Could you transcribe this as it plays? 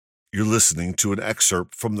You're listening to an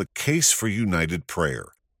excerpt from the Case for United Prayer,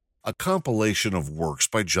 a compilation of works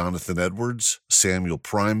by Jonathan Edwards, Samuel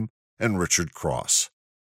Prime, and Richard Cross.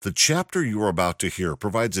 The chapter you are about to hear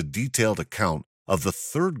provides a detailed account of the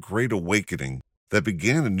Third Great Awakening that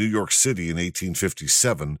began in New York City in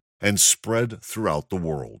 1857 and spread throughout the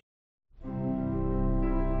world.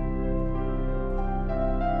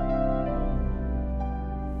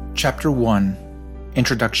 Chapter 1.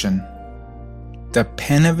 Introduction. The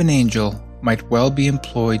pen of an angel might well be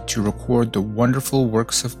employed to record the wonderful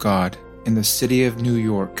works of God in the city of New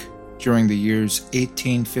York during the years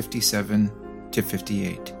 1857 to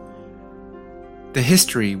 58. The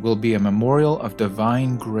history will be a memorial of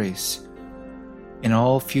divine grace. In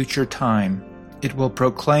all future time, it will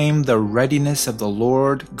proclaim the readiness of the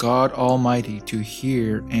Lord God Almighty to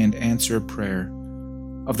hear and answer prayer,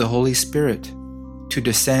 of the Holy Spirit to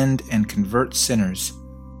descend and convert sinners,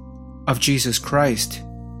 of Jesus Christ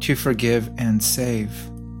to forgive and save.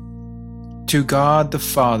 To God the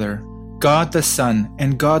Father, God the Son,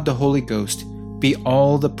 and God the Holy Ghost be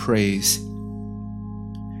all the praise.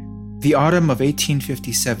 The autumn of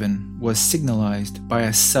 1857 was signalized by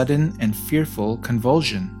a sudden and fearful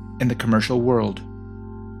convulsion in the commercial world.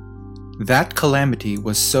 That calamity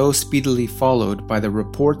was so speedily followed by the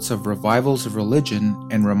reports of revivals of religion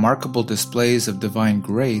and remarkable displays of divine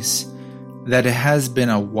grace that it has been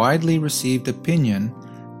a widely received opinion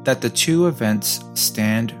that the two events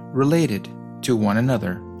stand related to one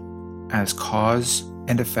another as cause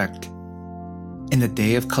and effect. In the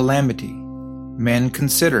day of calamity, men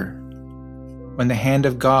consider, when the hand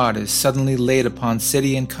of God is suddenly laid upon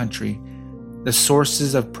city and country, the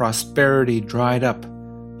sources of prosperity dried up,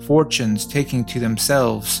 fortunes taking to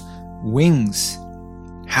themselves wings,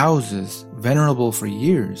 houses venerable for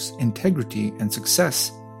years, integrity and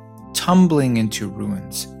success, tumbling into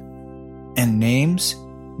ruins, and names,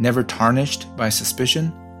 never tarnished by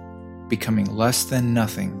suspicion, becoming less than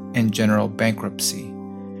nothing in general bankruptcy.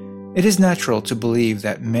 It is natural to believe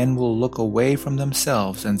that men will look away from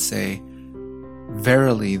themselves and say,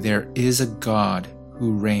 "Verily there is a God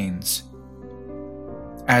who reigns."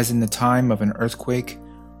 As in the time of an earthquake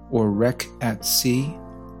or wreck at sea,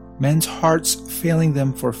 men's hearts failing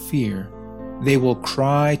them for fear, they will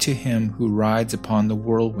cry to him who rides upon the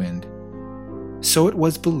whirlwind. So it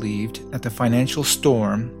was believed that the financial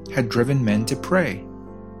storm had driven men to pray.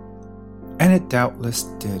 And it doubtless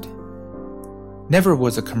did. Never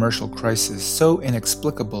was a commercial crisis so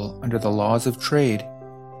inexplicable under the laws of trade.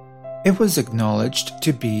 It was acknowledged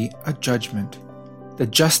to be a judgment. The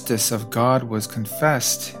justice of God was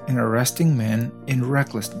confessed in arresting men in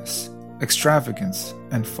recklessness, extravagance,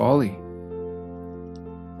 and folly.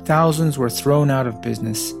 Thousands were thrown out of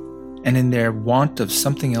business, and in their want of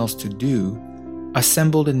something else to do,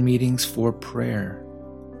 assembled in meetings for prayer.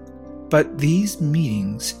 But these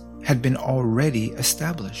meetings had been already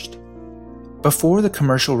established. Before the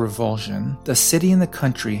commercial revulsion, the city and the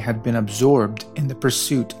country had been absorbed in the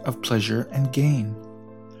pursuit of pleasure and gain.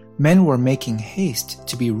 Men were making haste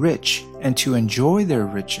to be rich and to enjoy their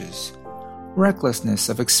riches. Recklessness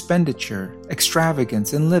of expenditure,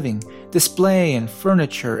 extravagance in living, display in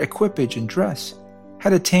furniture, equipage, and dress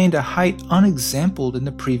had attained a height unexampled in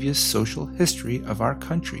the previous social history of our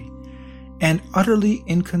country, and utterly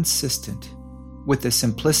inconsistent with the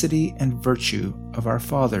simplicity and virtue of our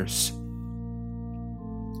fathers.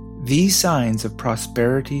 These signs of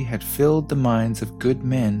prosperity had filled the minds of good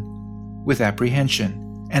men with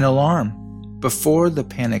apprehension and alarm before the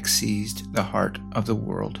panic seized the heart of the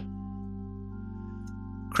world.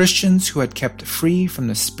 Christians who had kept free from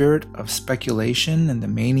the spirit of speculation and the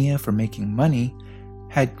mania for making money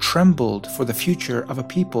had trembled for the future of a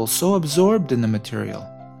people so absorbed in the material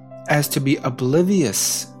as to be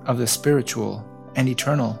oblivious of the spiritual and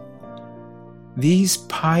eternal. These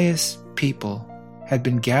pious people had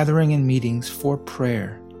been gathering in meetings for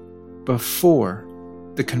prayer before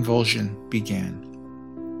the convulsion began.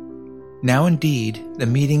 Now indeed, the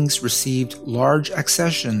meetings received large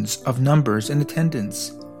accessions of numbers in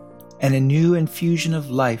attendance, and a new infusion of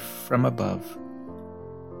life from above.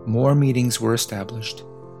 More meetings were established,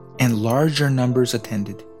 and larger numbers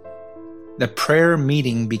attended. The prayer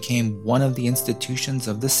meeting became one of the institutions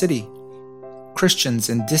of the city. Christians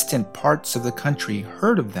in distant parts of the country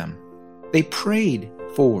heard of them. They prayed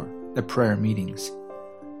for the prayer meetings.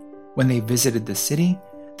 When they visited the city,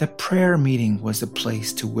 the prayer meeting was the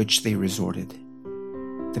place to which they resorted.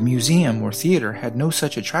 The museum or theater had no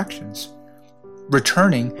such attractions.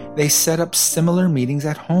 Returning, they set up similar meetings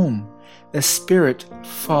at home. The Spirit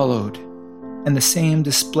followed, and the same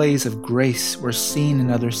displays of grace were seen in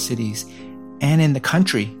other cities and in the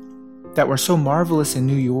country. that were so marvelous in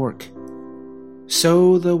New York.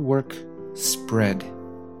 So the work spread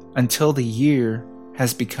until the year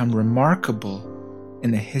has become remarkable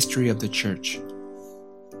in the history of the church.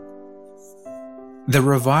 The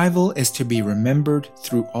revival is to be remembered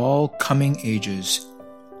through all coming ages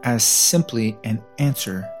as simply an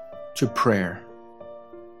answer to prayer.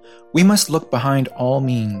 We must look behind all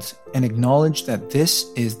means and acknowledge that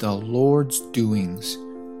this is the Lord's doings.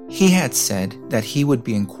 He had said that he would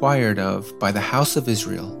be inquired of by the house of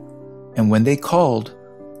Israel, and when they called,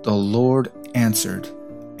 the Lord answered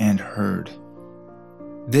and heard.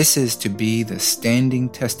 This is to be the standing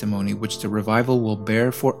testimony which the revival will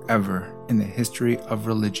bear forever in the history of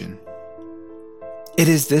religion. It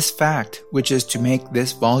is this fact which is to make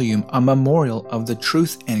this volume a memorial of the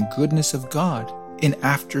truth and goodness of God in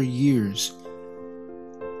after years.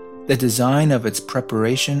 The design of its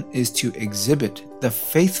preparation is to exhibit the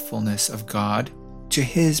faithfulness of God to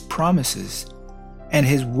His promises and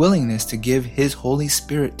His willingness to give His Holy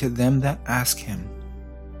Spirit to them that ask Him.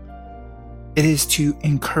 It is to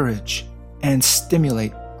encourage and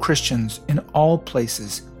stimulate Christians in all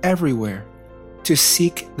places, everywhere, to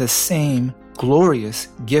seek the same glorious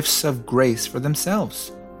gifts of grace for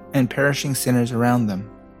themselves and perishing sinners around them.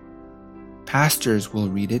 Pastors will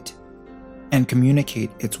read it and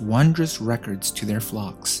communicate its wondrous records to their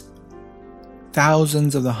flocks.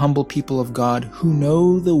 Thousands of the humble people of God who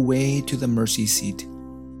know the way to the mercy seat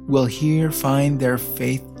will here find their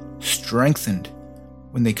faith strengthened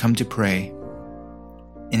when they come to pray.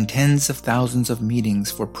 In tens of thousands of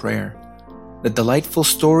meetings for prayer, the delightful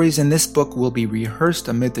stories in this book will be rehearsed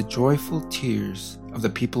amid the joyful tears of the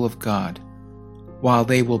people of God, while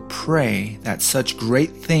they will pray that such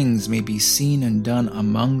great things may be seen and done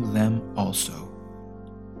among them also.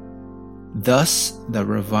 Thus, the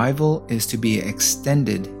revival is to be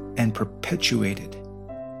extended and perpetuated.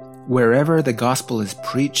 Wherever the gospel is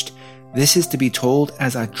preached, this is to be told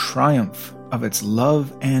as a triumph of its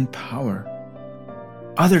love and power.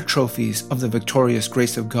 Other trophies of the victorious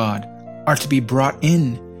grace of God are to be brought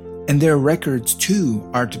in, and their records too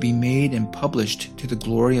are to be made and published to the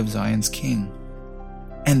glory of Zion's King.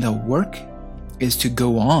 And the work is to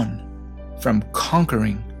go on from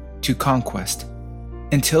conquering to conquest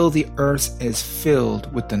until the earth is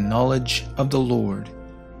filled with the knowledge of the Lord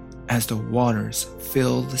as the waters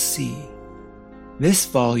fill the sea. This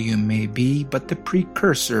volume may be but the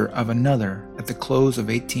precursor of another at the close of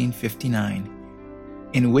 1859,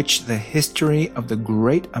 in which the history of the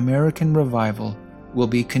great American revival will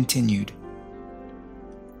be continued.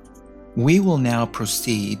 We will now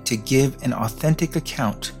proceed to give an authentic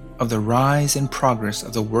account of the rise and progress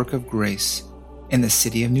of the work of grace in the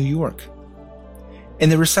city of New York. In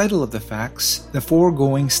the recital of the facts, the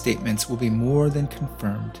foregoing statements will be more than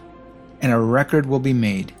confirmed, and a record will be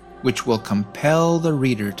made which will compel the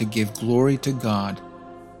reader to give glory to God.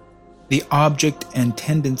 The object and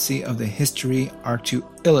tendency of the history are to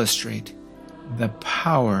illustrate the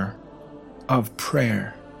power of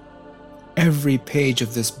prayer. Every page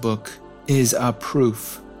of this book is a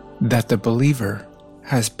proof that the believer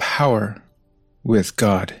has power with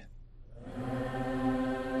God.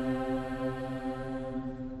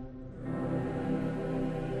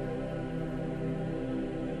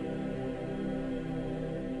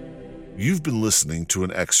 You've been listening to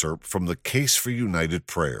an excerpt from the Case for United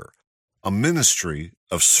Prayer, a ministry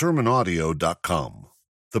of SermonAudio.com.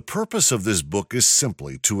 The purpose of this book is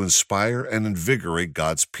simply to inspire and invigorate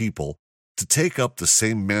God's people to take up the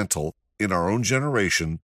same mantle in our own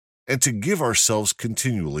generation and to give ourselves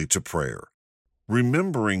continually to prayer.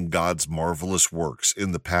 Remembering God's marvelous works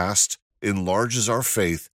in the past enlarges our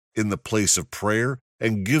faith in the place of prayer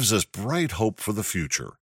and gives us bright hope for the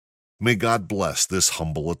future. May God bless this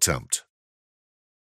humble attempt.